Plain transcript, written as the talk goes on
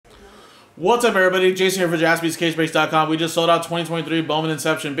What's up, everybody? Jason here for JaspysCaseBreaks.com. We just sold out 2023 Bowman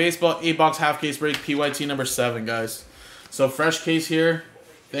Inception Baseball 8-box half case break PYT number 7, guys. So fresh case here.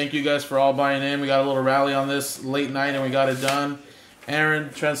 Thank you guys for all buying in. We got a little rally on this late night and we got it done. Aaron,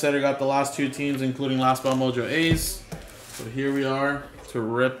 Trendsetter, got the last two teams, including Last Ball Mojo Ace. So here we are to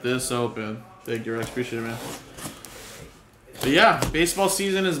rip this open. Thank you, Rex. Appreciate it, man. But yeah, baseball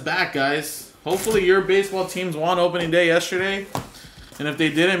season is back, guys. Hopefully your baseball teams won opening day yesterday. And if they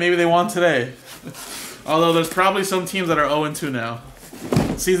didn't, maybe they won today. Although there's probably some teams that are 0-2 now.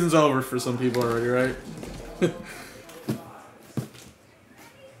 Season's over for some people already, right?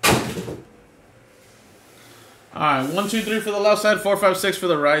 Alright, 1, 2, 3 for the left side, 4, 5, 6 for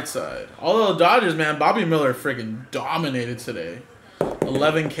the right side. Although the Dodgers, man, Bobby Miller freaking dominated today.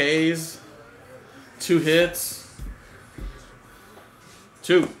 11 Ks, 2 hits,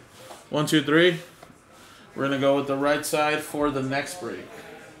 2. 1, 2, 3. We're going to go with the right side for the next break.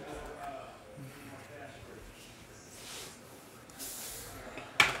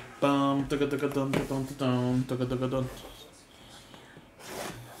 Alright,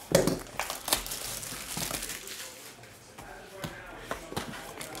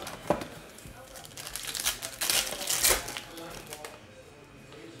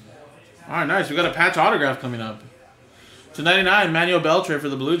 nice. We got a patch autograph coming up. /99, Manuel Beltre for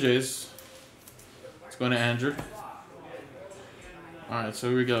the Blue Jays. Going to Andrew. Alright, so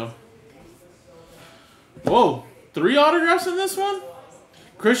here we go. Whoa, 3 autographs in this one?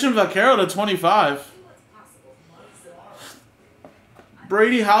 Christian Vaquero /25.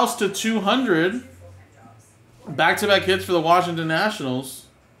 Brady House /200. Back-to-back hits for the Washington Nationals.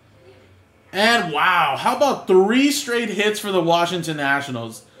 And wow, how about 3 straight hits for the Washington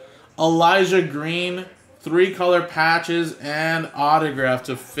Nationals? Elijah Green, 3-color patches, and autograph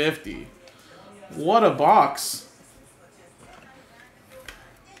 /50. What a box.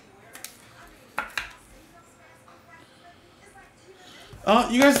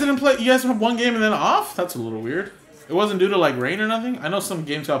 You guys didn't play. You guys had one game and then off? That's a little weird. It wasn't due to like rain or nothing? I know some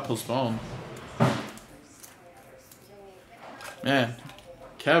games got postponed. Man,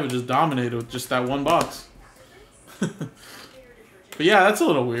 Kevin just dominated with just that one box. But yeah, that's a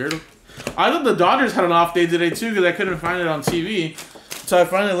little weird. I thought the Dodgers had an off day today too because I couldn't find it on TV. So I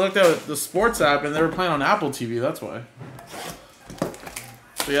finally looked at the sports app and they were playing on Apple TV, that's why.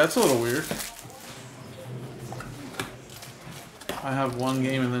 But yeah, it's a little weird. I have one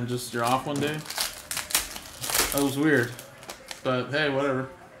game and then just you're off one day. That was weird. But hey, whatever.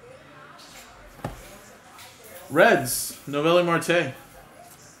 Reds, Noelvi Marte.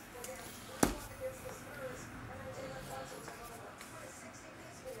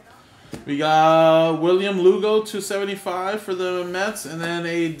 We got William Lugo /75 for the Mets, and then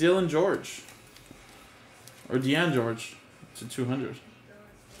a Dylan George. Or Deanne George /200.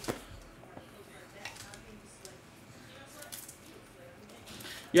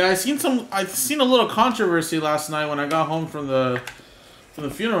 Yeah, I seen a little controversy last night when I got home from the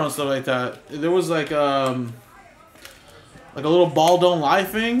funeral and stuff like that. There was like a little ball don't lie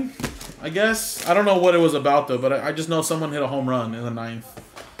thing, I guess. I don't know what it was about though, but I just know someone hit a home run in the 9th.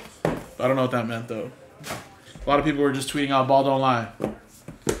 I don't know what that meant, though. A lot of people were just tweeting out, ball don't lie.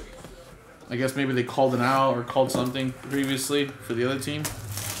 I guess maybe they called an out or called something previously for the other team.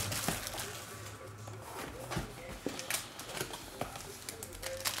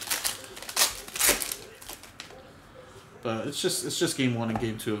 But it's just game 1 and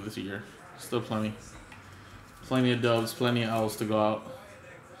game 2 of this year. Still plenty. Plenty of dubs, plenty of L's to go out.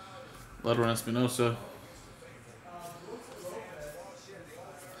 Ledwin Espinosa.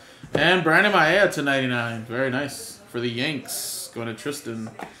 And Brandon Maea /99. Very nice. For the Yanks. Going to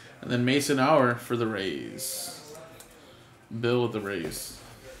Tristan. And then Mason Hour for the Rays. Bill with the Rays.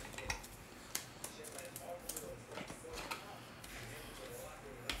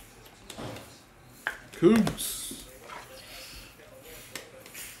 Coops.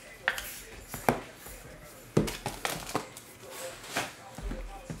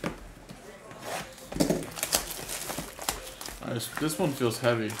 Alright, this one feels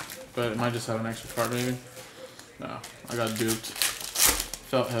heavy. But it might just have an extra card, maybe. No, I got duped.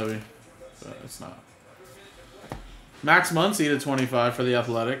 Felt heavy, but it's not. Max Muncy /25 for the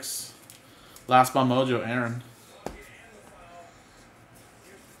Athletics. Last Ball Mojo, Aaron.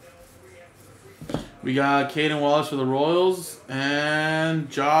 We got Caden Wallace for the Royals and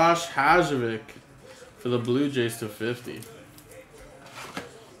Josh Hajovic for the Blue Jays /50.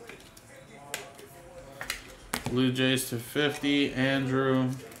 Blue Jays /50,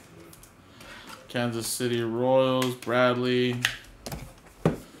 Andrew. Kansas City Royals, Bradley.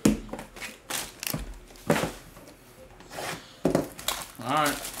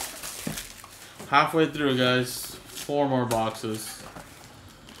 Alright. Halfway through, guys. 4 more boxes.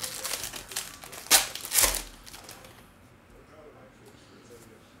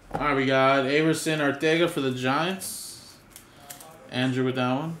 Alright, we got Everson Ortega for the Giants. Andrew with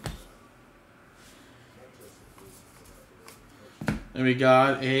that one. Then we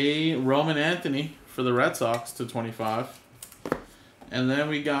got a Roman Anthony for the Red Sox to 25. And then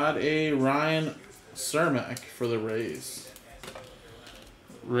we got a Ryan Cermak for the Rays.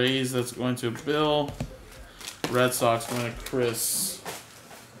 Rays, that's going to Bill. Red Sox going to Chris.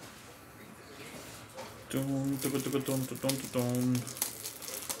 Dun, dun, dun, dun, dun, dun, dun.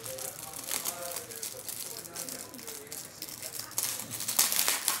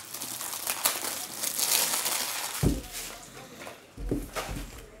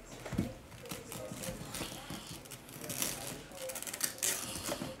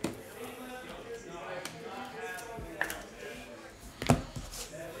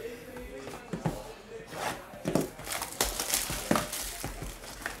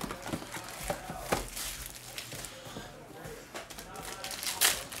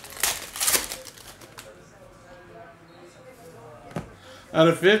 Out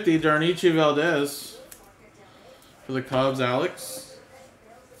of 50, Darnichi Valdez for the Cubs, Alex.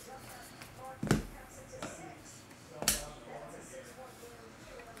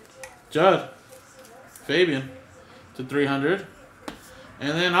 Judd, Fabian to 300.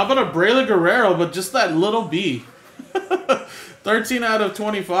 And then how about a Braylon Guerrero, but just that little B. 13 out of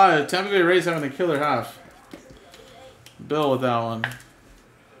 25. Tampa Bay Rays having a killer half. Bill with that one.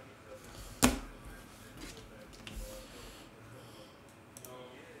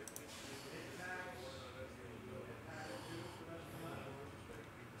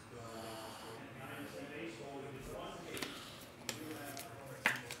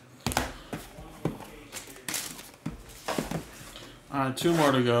 Alright, 2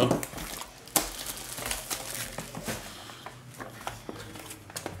 more to go.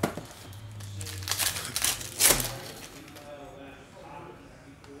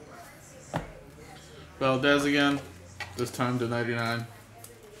 Valdez again, this time to 99.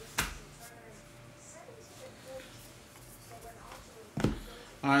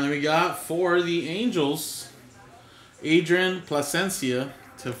 Alright, then we got for the Angels, Adrian Placencia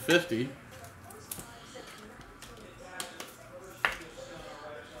to 50.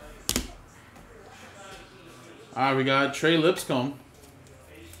 Alright, we got Trey Lipscomb.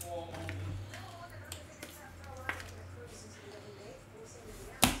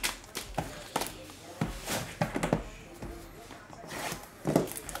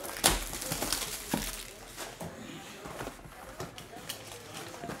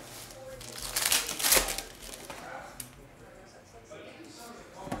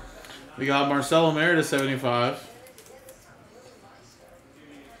 We got Marcelo Mayer to 75.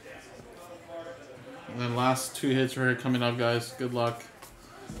 And then last 2 hits right here coming up, guys. Good luck.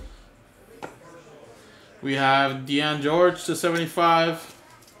 We have Deon George to 75.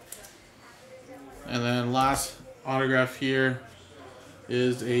 And then last autograph here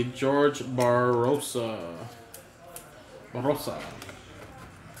is a George Barrosa. And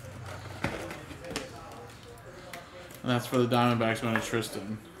that's for the Diamondbacks going to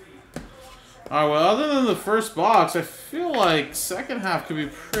Tristan. Alright, well, other than the first box, I feel like second half could be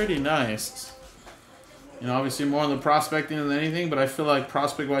pretty nice. You know, obviously more on the prospecting than anything, but I feel like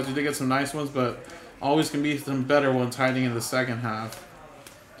prospect-wise, we did get some nice ones, but always can be some better ones hiding in the second half.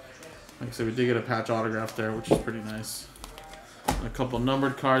 Like I said, we did get a patch autograph there, which is pretty nice. And a couple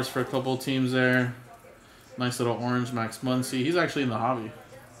numbered cards for a couple teams there. Nice little orange Max Muncy. He's actually in the hobby.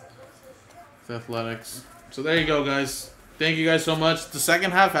 It's Athletics. So there you go, guys. Thank you guys so much. The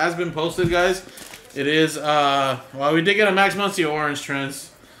second half has been posted, guys. It is, well, we did get a Max Muncy orange,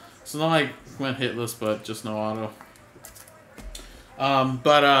 Trends. So not like went hitless, but just no auto.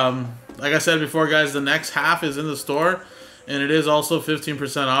 Like I said before, guys, the next half is in the store. And it is also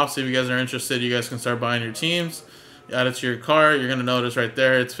 15% off. So if you guys are interested, you guys can start buying your teams. You add it to your cart. You're going to notice right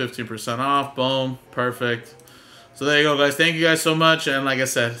there, it's 15% off. Boom. Perfect. So there you go, guys. Thank you guys so much. And like I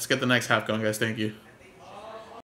said, let's get the next half going, guys. Thank you.